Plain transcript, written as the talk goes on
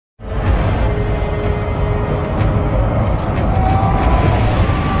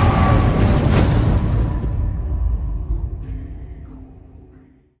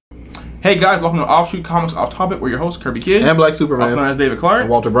Hey guys, welcome to Offshoot Comics Off Topic. We're your hosts, Kirby Kid. And Black Superman. Also known as David Clark. And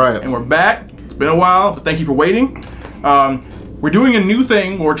Walter Bryant. And we're back. It's been a while, but thank you for waiting. We're doing a new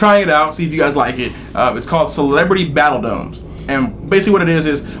thing. We're trying it out, see if you guys like it. It's called Celebrity Battledomes. And basically what it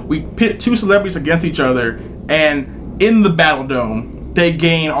is we pit two celebrities against each other, and in the Battledome, they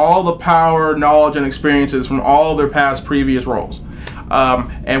gain all the power, knowledge, and experiences from all their past previous roles.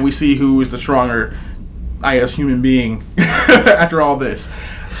 And we see who is the stronger, I guess, human being after all this.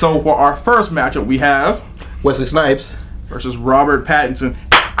 So for our first matchup, we have Wesley Snipes versus Robert Pattinson.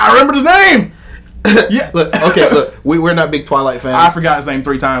 I remember his name! Yeah. Look, we're not big Twilight fans. I forgot his name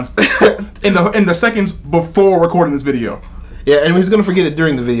 3 times in the seconds before recording this video. Yeah, and he's gonna forget it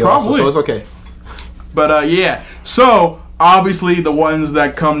during the video also, so it's okay. But yeah. So obviously the ones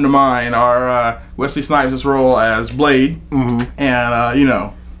that come to mind are Wesley Snipes' role as Blade, and you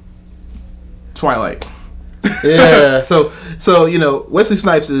know, Twilight. Yeah. So you know, Wesley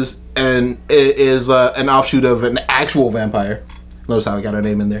Snipes is an offshoot of an actual vampire. Notice how I got her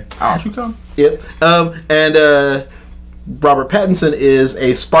name in there. Out you come. Yep. And Robert Pattinson is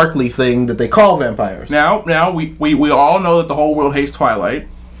a sparkly thing that they call vampires. Now we all know that the whole world hates Twilight,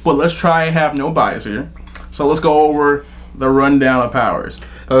 but let's try and have no bias here. So let's go over the rundown of powers.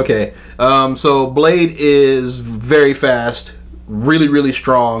 Okay. So Blade is very fast, really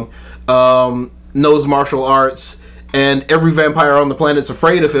strong, knows martial arts, and every vampire on the planet's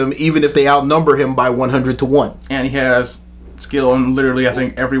afraid of him, even if they outnumber him by 100 to 1. And he has skill in literally, I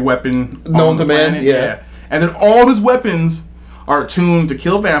think, every weapon known to man. Yeah. And then all of his weapons are tuned to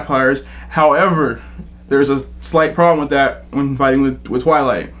kill vampires. However, there's a slight problem with that when fighting with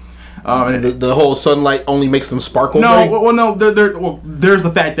Twilight. The whole sunlight only makes them sparkle. No, well, there's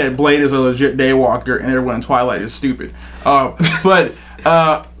the fact that Blade is a legit daywalker, and everyone in Twilight is stupid. But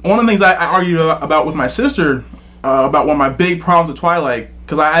one of the things I argued about with my sister about one of my big problems with Twilight,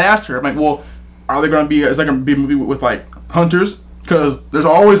 because I asked her, I'm like, well, is there going to be a movie with like hunters? Because there's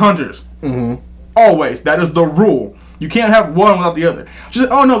always hunters. Always. That is the rule. You can't have one without the other. She said,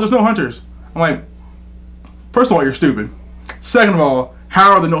 oh no, there's no hunters. I'm like, first of all, you're stupid. Second of all,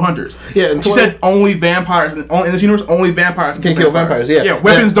 how are there no hunters? Yeah, and she said only vampires in this universe. Only vampires can kill vampires. Yeah, yeah.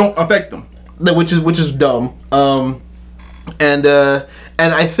 Weapons don't affect them. Which is dumb.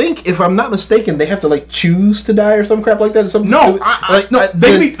 And I think, if I'm not mistaken, they have to like choose to die or some crap like that. No,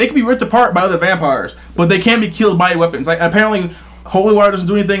 they can be ripped apart by other vampires, but they can't be killed by weapons. Like apparently, holy water doesn't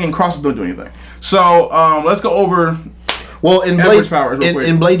do anything, and crosses don't do anything. So let's go over. Well, in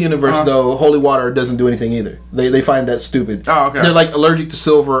Blade universe, though, holy water doesn't do anything either. They find that stupid. Oh, okay. They're like allergic to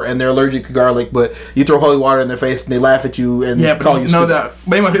silver and they're allergic to garlic, but you throw holy water in their face and they laugh at you and call you stupid.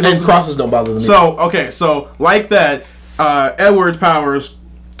 And crosses don't bother them. So okay, so like that, Edward's powers,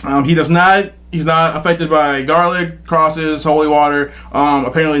 he's not affected by garlic, crosses, holy water.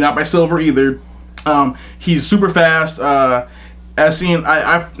 Apparently not by silver either. He's super fast. As seen,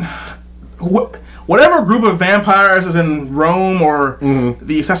 whatever group of vampires is in Rome or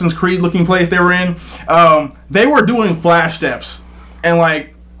the Assassin's Creed looking place they were in, they were doing flash steps and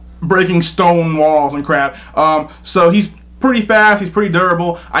like breaking stone walls and crap. So he's pretty fast, he's pretty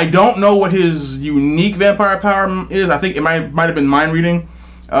durable. I don't know what his unique vampire power is. I think it might have been mind reading.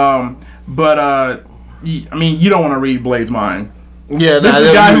 I mean, you don't want to read Blade's mind. Yeah, this is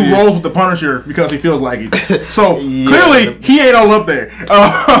the guy who rolls with the Punisher because he feels like it. So clearly he ain't all up there.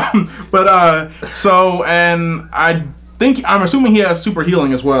 And I'm assuming he has super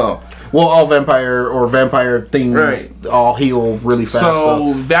healing as well. Well, all vampire things all heal really fast.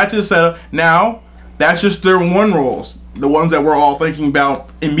 So that's his setup. Now that's just their one roles, the ones that we're all thinking about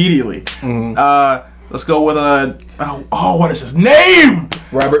immediately. Let's go with what is his name?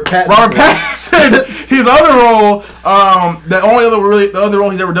 Robert Pattinson. Robert Pattinson. His other role, the other role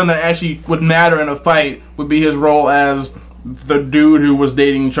he's ever done that actually would matter in a fight would be his role as the dude who was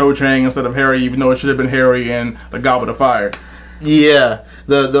dating Cho Chang instead of Harry, even though it should have been Harry in The Goblet of Fire. Yeah,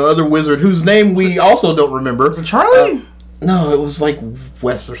 the other wizard whose name we also don't remember. Was it Charlie? No, it was like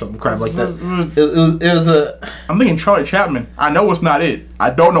Wes or something crap like that. It was a. I'm thinking Charlie Chapman. I know it's not it.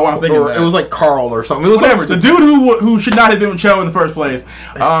 I don't know why I'm thinking that. It was like Carl or something. It was whatever. The dude who should not have been with Cho in the first place.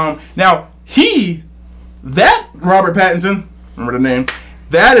 Now that Robert Pattinson, remember the name,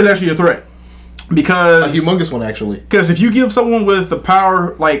 that is actually a threat. Because a humongous one, actually. Because if you give someone with the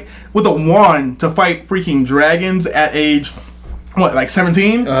power, like with a wand, to fight freaking dragons at age, like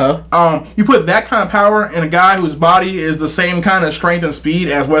 17? You put that kind of power in a guy whose body is the same kind of strength and speed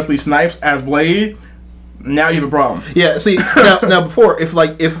as Wesley Snipes as Blade, Now you have a problem. Yeah, see now before if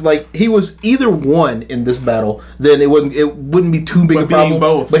he was either one in this battle, then it wouldn't be too big a problem.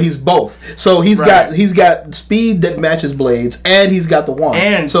 Both. But he's both. So he's got speed that matches Blades, and he's got the wand.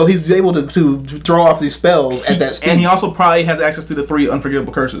 And so he's able to throw off these spells at that speed. And he also probably has access to the 3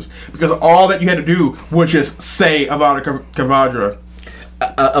 unforgivable curses, because all that you had to do was just say Avada Kedavra.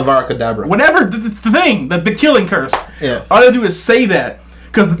 Avada Kedavra. Whatever the thing, the killing curse. Yeah. All they do is say that,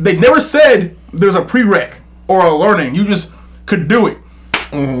 because they never said there's a prereq or a learning. You just could do it.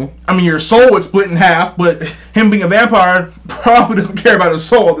 Mm-hmm. I mean, your soul would split in half, but him being a vampire probably doesn't care about his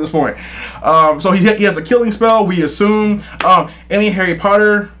soul at this point. So he has the killing spell, we assume. Any Harry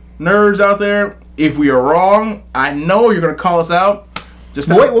Potter nerds out there, if we are wrong, I know you're going to call us out. Just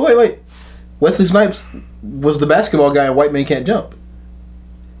wait. Wesley Snipes was the basketball guy in White Man Can't Jump.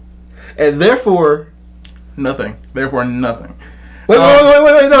 And therefore... Nothing. Therefore, nothing. Wait,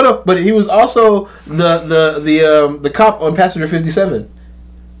 no. But he was also the cop on Passenger 57.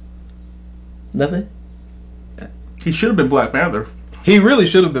 Nothing? He should have been Black Panther. He really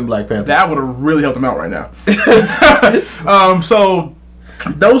should have been Black Panther. That would have really helped him out right now. So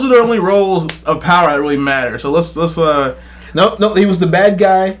those are the only roles of power that really matter. So let's No, he was the bad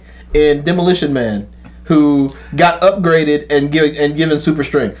guy in Demolition Man who got upgraded and given super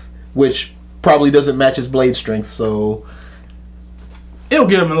strength, which probably doesn't match his blade strength, so it'll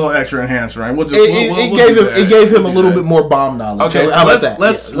give him a little extra enhancement, right? It gave him a little bit more bomb knowledge. Okay, so how about that?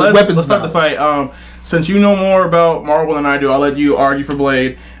 Let's start the fight. Since you know more about Marvel than I do, I'll let you argue for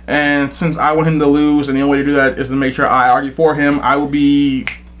Blade. And since I want him to lose, and the only way to do that is to make sure I argue for him, I will be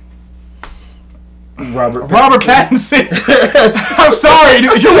Robert Pattinson. I'm sorry,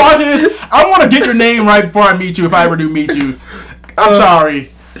 dude. If you're watching this, I want to get your name right before I meet you, if I ever do meet you. I'm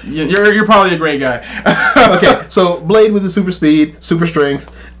sorry. You're probably a great guy. Okay, so Blade with the super speed, super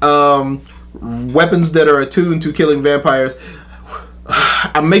strength, weapons that are attuned to killing vampires.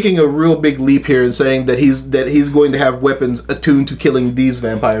 I'm making a real big leap here in saying that he's going to have weapons attuned to killing these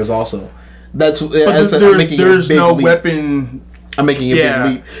vampires also. There's no weapon. I'm making a big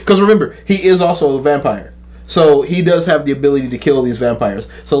leap because remember, he is also a vampire. So he does have the ability to kill these vampires.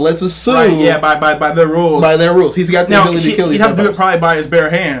 So let's assume, by their rules. By their rules, he's got the ability to kill these vampires. He'd have to do it probably by his bare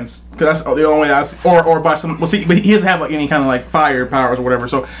hands, because that's the only way. Or by some. Well, see, but he doesn't have like any kind of like fire powers or whatever.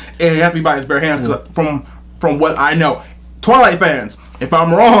 So it has to be by his bare hands. Because from what I know, Twilight fans, if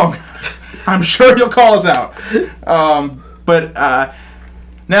I'm wrong, I'm sure you'll call us out. But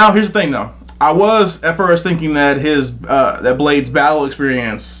now here's the thing, though. I was at first thinking that that Blade's battle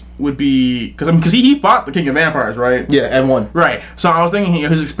experience would be because he fought the King of Vampires, right? Yeah, and won. Right. So I was thinking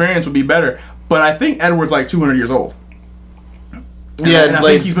his experience would be better, but I think Edward's like 200 years old. And I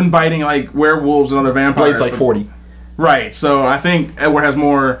think he's been fighting like werewolves and other vampires. Blade's like 40. Right. So I think Edward has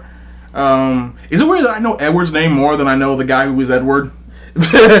more. Is it weird that I know Edward's name more than I know the guy who was Edward?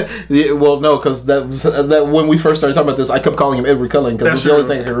 Yeah, well, no, because that when we first started talking about this, I kept calling him Edward Cullen because it's the only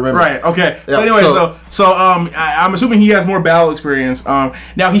thing I can remember. Right. Okay. So anyway, I'm assuming he has more battle experience.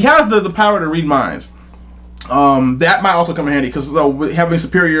 Now he has the power to read minds. That might also come in handy because having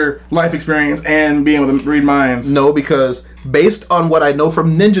superior life experience and being able to read minds. No, because based on what I know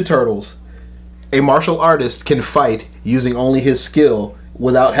from Ninja Turtles, a martial artist can fight using only his skill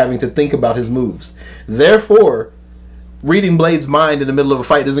without having to think about his moves. Therefore, reading Blade's mind in the middle of a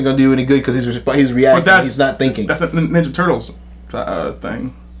fight isn't going to do any good because he's reacting. He's not thinking. That's a Ninja Turtles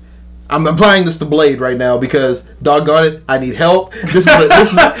thing. I'm applying this to Blade right now because, doggone it, I need help. This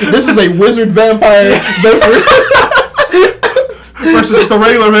is a wizard vampire versus just a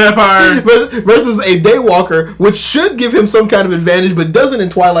regular vampire versus a daywalker, which should give him some kind of advantage, but doesn't in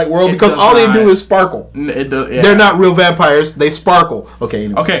Twilight World because all they do is sparkle. It does. Yeah. They're not real vampires; they sparkle. Okay.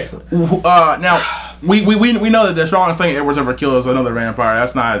 Anyway, okay. Now. We know that the strongest thing Edward's ever killed is another vampire.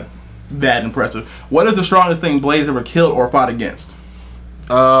 That's not that impressive. What is the strongest thing Blade's ever killed or fought against?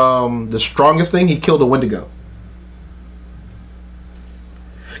 The strongest thing, he killed a Wendigo.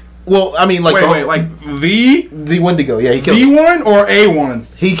 Well, I mean, like the Wendigo. Yeah, he killed the one or a one.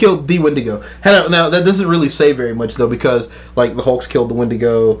 He killed the Wendigo. Now that doesn't really say very much though, because like the Hulk's killed the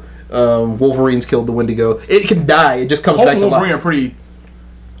Wendigo, Wolverine's killed the Wendigo. It can die. It just comes back to life. Wolverine are pretty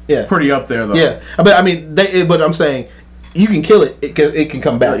up there though. Yeah, but I mean, but I'm saying you can kill it. It can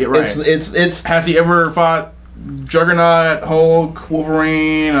come back. Right. It's. Has he ever fought Juggernaut, Hulk,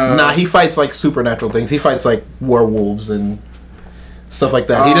 Wolverine? Nah, he fights like supernatural things. He fights like werewolves and stuff like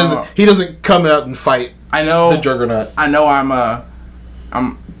that. He doesn't come out and fight. I know the Juggernaut. I know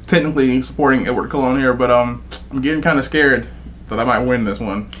I'm technically supporting Edward Cullen here, but I'm getting kind of scared that I might win this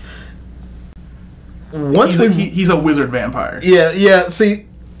one. He's a wizard vampire. Yeah. See.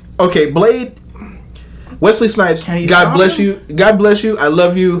 Okay, Blade. Wesley Snipes, Can he God stop bless him? you. God bless you. I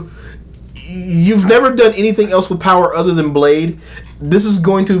love you. You've never done anything else with power other than Blade. This is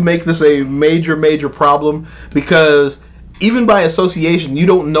going to make this a major, major problem because even by association, you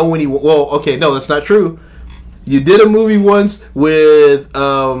don't know anyone. Well, okay, no, that's not true. You did a movie once with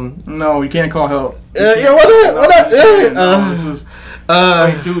No, you can't call help. yeah, what not? This is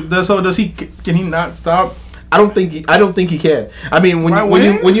wait, dude. So does he? Can he not stop? I don't think he can. I mean,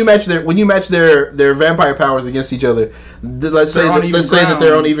 when you match their vampire powers against each other, let's say that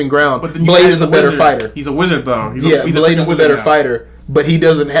they're on even ground. But then Blade is a better wizard. fighter. He's a wizard though. Blade is a better fighter, but he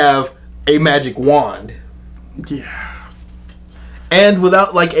doesn't have a magic wand. Yeah. And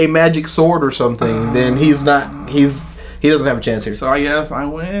without like a magic sword or something, then he doesn't have a chance here. So I guess I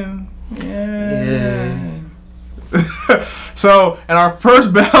win. Yeah. So, in our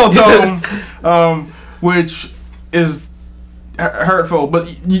first Battledome, which is hurtful, but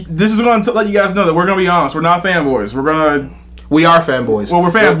this is going to let you guys know that we're going to be honest. We're not fanboys. We are fanboys. Well,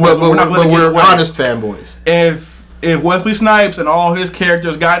 we're fanboys, but we're honest fanboys. If Wesley Snipes and all his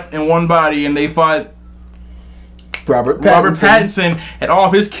characters got in one body and they fought Robert Pattinson and all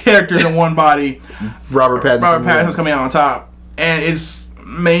of his characters in one body, Robert Pattinson's coming out on top, and it's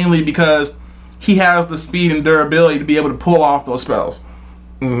mainly because he has the speed and durability to be able to pull off those spells.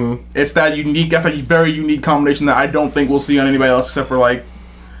 Mm-hmm. It's that unique. That's a very unique combination that I don't think we'll see on anybody else except for like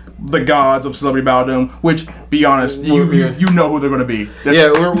the gods of Celebrity Battledome. Which, be honest, you know who they're going to be.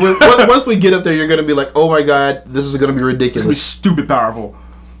 Once we get up there, you're going to be like, oh my god, this is going to be ridiculous. It's going to be stupid powerful.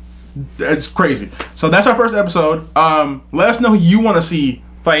 It's crazy. So that's our first episode. Let us know who you want to see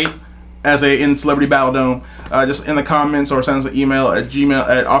fight in Celebrity Battledome. Just in the comments or send us an email at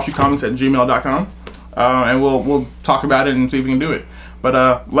offshootcomics@gmail.com, and we'll talk about it and see if we can do it.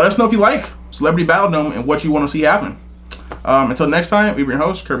 But let us know if you like Celebrity Battledome and what you want to see happen. Until next time, we've been your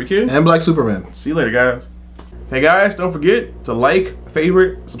hosts, Kirby Kid and Black Superman. See you later, guys. Hey guys, don't forget to like,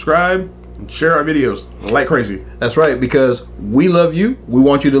 favorite, subscribe, and share our videos like crazy. That's right, because we love you, we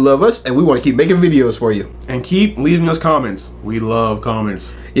want you to love us, and we want to keep making videos for you. And keep leaving us comments. We love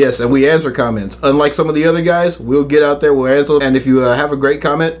comments. Yes, and we answer comments. Unlike some of the other guys, we'll get out there, we'll answer, and if you have a great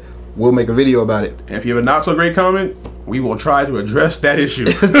comment, we'll make a video about it. And if you have a not so great comment, we will try to address that issue.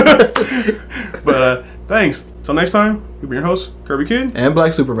 But thanks. Till next time, we've been your hosts, Kirby Kid and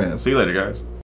Black Superman. See you later, guys.